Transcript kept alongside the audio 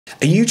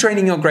Are you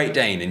training your Great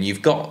Dane and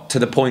you've got to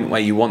the point where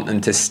you want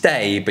them to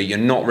stay, but you're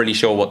not really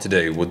sure what to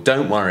do? Well,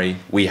 don't worry,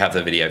 we have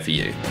the video for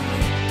you.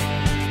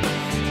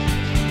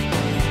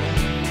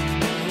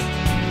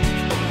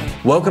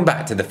 Welcome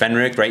back to the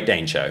Fenrir Great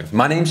Dane Show.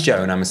 My name's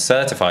Joe and I'm a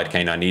certified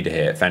canine leader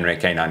here at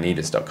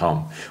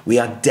FenrirCanineLeaders.com. We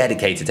are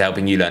dedicated to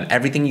helping you learn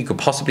everything you could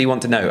possibly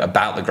want to know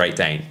about the Great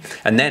Dane,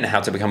 and then how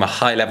to become a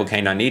high-level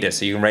canine leader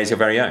so you can raise your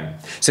very own.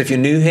 So if you're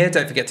new here,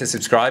 don't forget to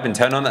subscribe and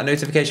turn on that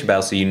notification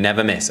bell so you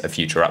never miss a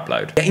future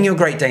upload. Getting your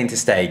Great Dane to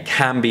stay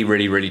can be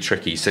really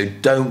tricky, so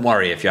don't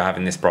worry if you're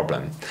having this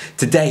problem.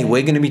 Today,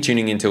 we're going to be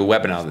tuning into a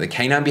webinar that the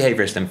canine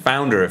behaviorist and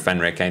founder of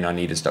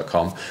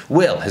FenrirCanineLeaders.com,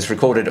 Will, has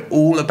recorded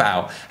all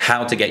about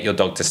how to get your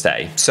dog to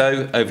stay.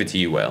 So over to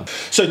you, Will.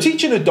 So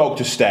teaching a dog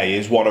to stay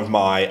is one of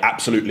my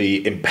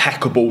absolutely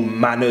impeccable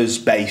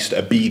manners-based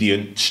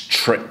obedience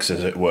tricks,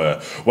 as it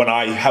were. When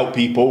I help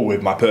people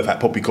with my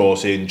Perfect Puppy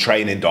course in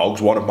training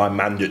dogs, one of my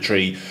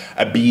mandatory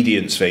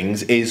obedience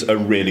things is a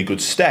really good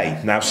stay.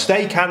 Now,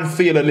 stay can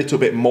feel a little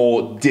bit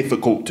more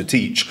difficult to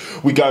teach.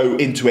 We go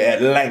into it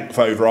at length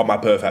over on my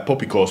Perfect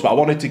Puppy course, but I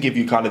wanted to give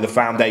you kind of the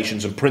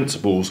foundations and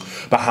principles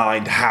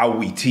behind how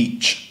we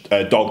teach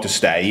a dog to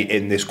stay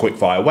in this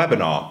quickfire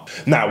webinar.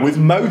 Now, with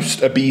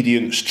most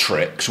obedience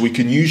tricks, we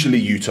can usually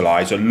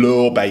utilize a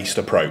lure-based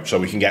approach, so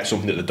we can get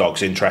something that the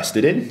dog's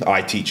interested in.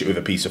 I teach it with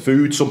a piece of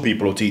food. Some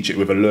people will teach it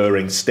with a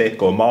luring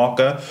stick or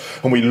marker,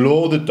 and we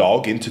lure the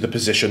dog into the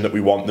position that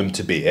we want them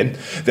to be in.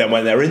 Then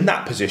when they're in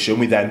that position,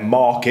 we then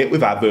mark it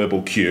with our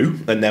verbal cue,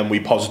 and then we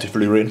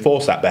positively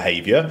reinforce that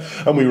behavior,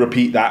 and we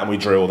repeat that and we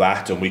drill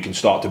that, and we can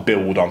start to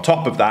build on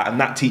top of that, and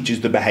that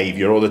teaches the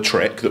behavior or the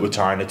trick that we're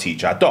trying to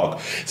teach our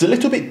dog. It's a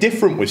little bit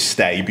different with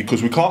stay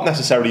because we can't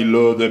necessarily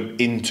lure them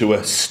into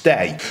a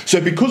stay. So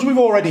because we've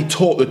already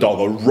taught the dog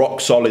a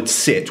rock solid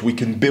sit, we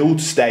can build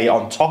stay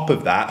on top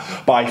of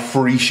that by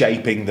free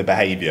shaping the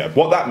behavior.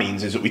 What that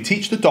means is that we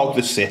teach the dog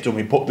the sit and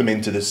we put them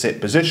into the sit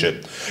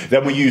position.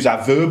 Then we use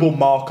our verbal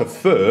marker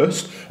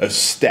first of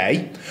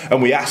stay,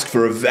 and we ask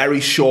for a very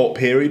short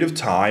period of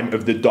time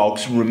of the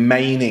dog's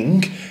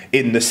remaining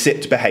in the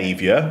sit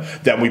behavior.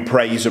 Then we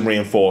praise and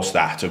reinforce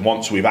that, and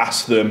once we've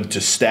asked them to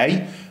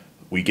stay,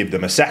 we give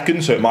them a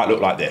second, so it might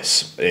look like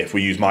this. If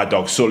we use my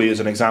dog Sully as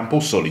an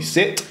example, Sully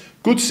sit,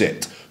 good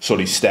sit.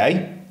 Sully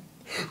stay,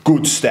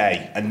 good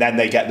stay. And then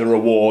they get the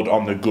reward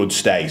on the good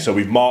stay. So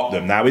we've marked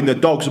them. Now in the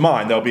dog's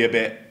mind, they'll be a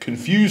bit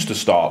confused to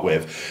start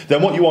with.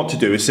 Then what you want to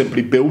do is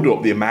simply build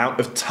up the amount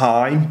of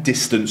time,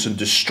 distance and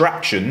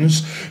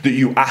distractions that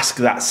you ask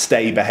that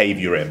stay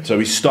behavior in. So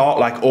we start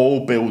like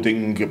all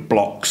building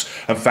blocks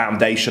and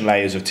foundation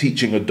layers of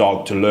teaching a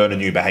dog to learn a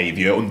new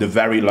behavior under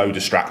very low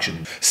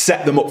distraction.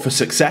 Set them up for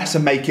success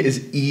and make it as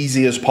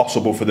easy as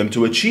possible for them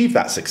to achieve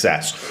that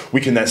success.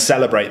 We can then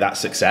celebrate that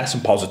success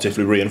and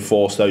positively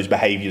reinforce those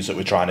behaviors that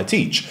we're trying to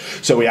teach.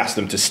 So we ask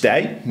them to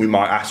stay. We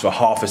might ask for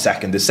half a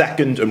second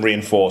and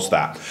reinforce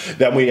that.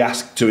 Then we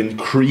ask to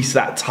increase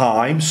that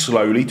time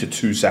slowly to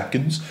 2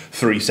 seconds,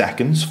 3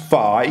 seconds,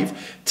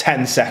 5,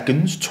 10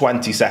 seconds,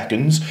 20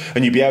 seconds,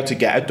 and you'll be able to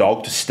get a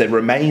dog to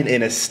remain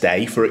in a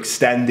stay for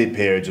extended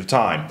periods of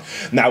time.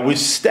 Now with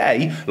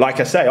stay, like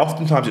I say,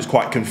 oftentimes it's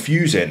quite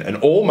confusing, and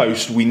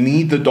almost we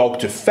need the dog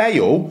to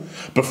fail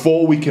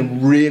before we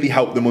can really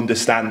help them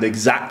understand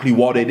exactly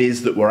what it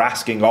is that we're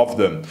asking of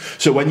them.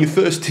 So when you're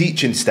first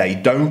teaching stay,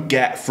 don't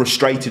get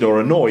frustrated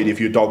or annoyed if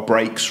your dog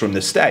breaks from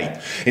the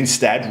stay.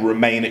 Instead,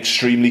 remain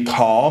extremely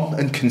calm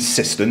and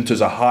consistent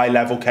as a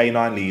high-level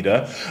canine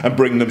leader and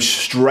bring them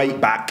straight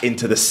back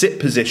into the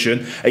sit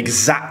position,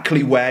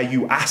 exactly where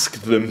you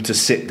asked them to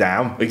sit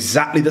down,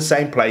 exactly the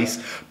same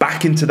place,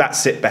 back into that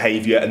sit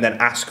behavior, and then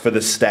ask for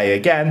the stay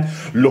again,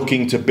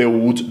 looking to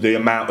build the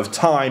amount of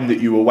time that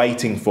you were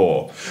waiting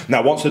for.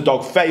 Now, once the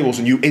dog fails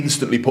and you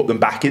instantly put them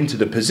back into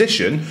the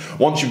position,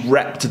 once you've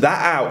repped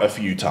that out a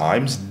few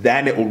times,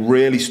 then it will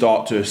really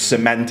start to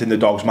cement in the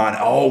dog's mind,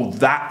 oh,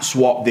 that's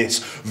what this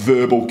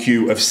verbal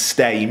cue of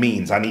stay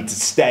means. I need to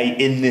stay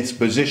in this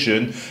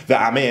position that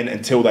I'm in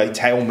until they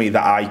tell me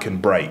that I can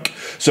break.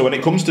 So when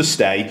it comes to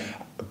stay,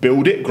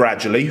 build it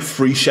gradually,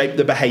 free shape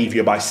the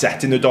behavior by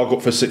setting the dog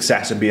up for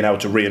success and being able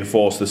to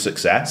reinforce the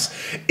success.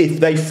 If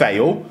they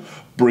fail,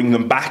 bring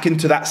them back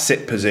into that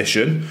sit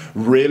position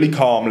really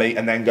calmly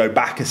and then go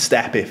back a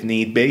step if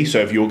need be. So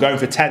if you're going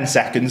for 10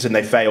 seconds and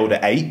they failed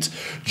at 8,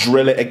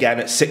 drill it again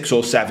at 6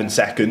 or 7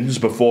 seconds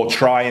before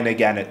trying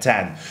again at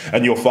 10.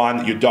 And you'll find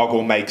that your dog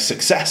will make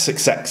success.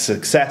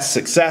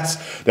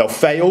 They'll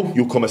fail,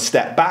 you'll come a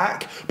step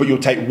back, but you'll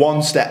take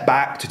 1 step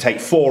back to take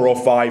 4 or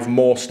 5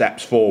 more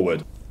steps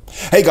forward.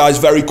 Hey guys,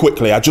 very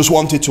quickly, I just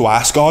wanted to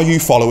ask, are you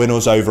following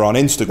us over on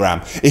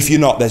Instagram? If you're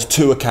not, there's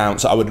 2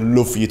 accounts that I would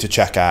love for you to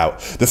check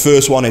out. The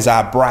first one is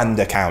our brand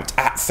account,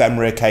 at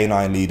Fenrir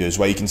Canine Leaders,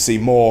 where you can see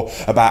more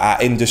about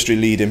our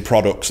industry-leading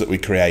products that we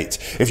create.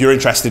 If you're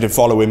interested in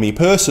following me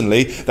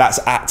personally, that's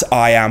at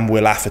I am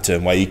Will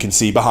Atherton, where you can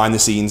see behind the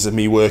scenes of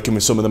me working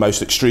with some of the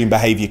most extreme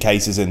behaviour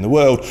cases in the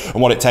world and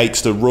what it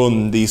takes to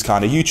run these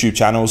kind of YouTube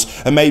channels.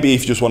 And maybe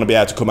if you just want to be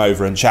able to come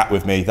over and chat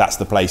with me, that's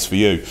the place for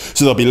you.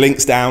 So there'll be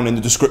links down in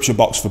the description description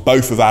box for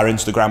both of our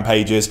Instagram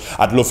pages.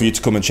 I'd love for you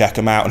to come and check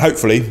them out, and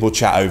hopefully we'll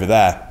chat over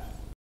there.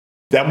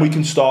 Then we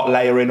can start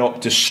layering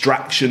up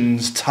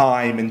distractions,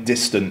 time and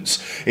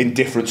distance in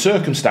different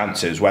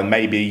circumstances. When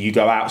maybe you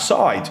go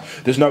outside,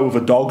 there's no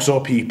other dogs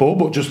or people,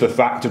 but just the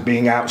fact of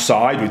being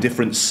outside with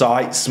different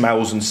sights,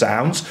 smells and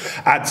sounds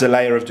adds a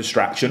layer of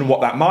distraction.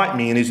 What that might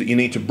mean is that you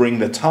need to bring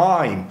the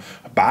time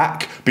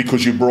back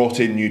because you brought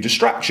in new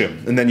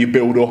distraction, and then you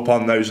build up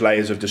on those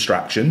layers of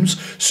distractions.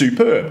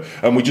 Superb.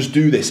 And we just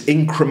do this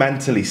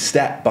incrementally,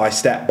 step by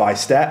step by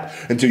step,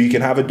 until you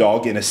can have a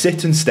dog in a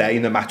sit and stay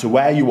no matter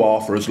where you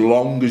are for as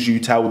long as you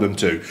tell them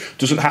to. It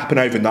doesn't happen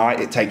overnight.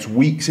 It takes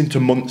weeks into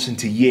months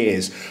into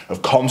years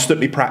of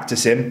constantly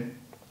practicing,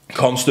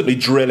 constantly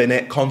drilling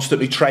it,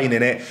 constantly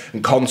training it,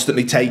 and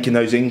constantly taking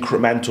those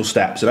incremental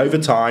steps. And over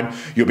time,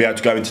 you'll be able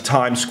to go into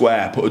Times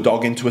Square, put a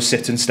dog into a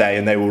sit and stay,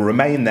 and they will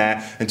remain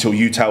there until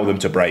you tell them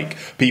to break.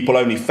 People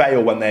only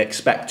fail when they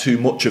expect too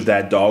much of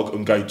their dog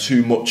and go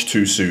too much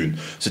too soon.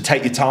 So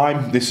take your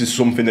time. This is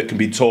something that can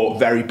be taught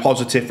very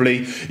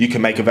positively. You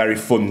can make a very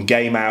fun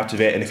game out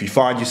of it. And if you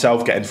find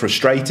yourself getting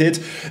frustrated,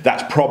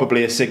 that's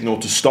probably a signal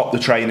to stop the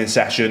training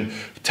session,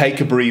 take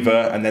a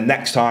breather, and then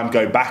next time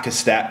go back a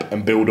step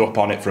and build up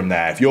on it from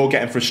there. If you're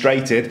getting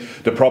frustrated,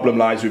 the problem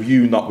lies with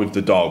you, not with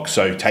the dog.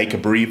 So take a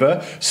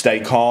breather, stay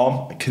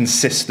calm,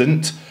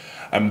 consistent,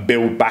 and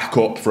build back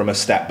up from a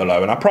step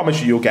below. And I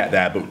promise you'll get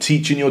there, but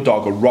teaching your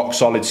dog a rock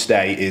solid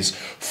stay is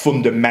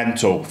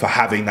fundamental for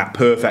having that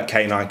perfect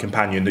canine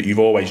companion that you've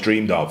always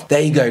dreamed of.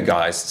 There you go,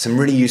 guys. Some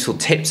really useful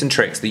tips and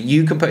tricks that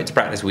you can put into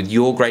practice with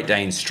your Great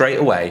Danes straight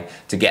away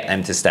to get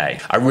them to stay.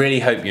 I really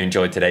hope you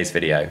enjoyed today's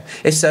video.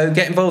 If so,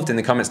 get involved in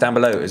the comments down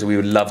below, as we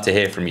would love to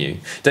hear from you.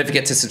 Don't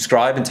forget to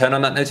subscribe and turn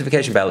on that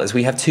notification bell, as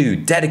we have 2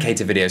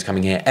 dedicated videos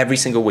coming here every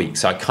single week.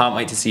 So I can't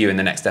wait to see you in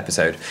the next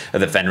episode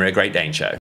of the Fenrir Great Dane Show.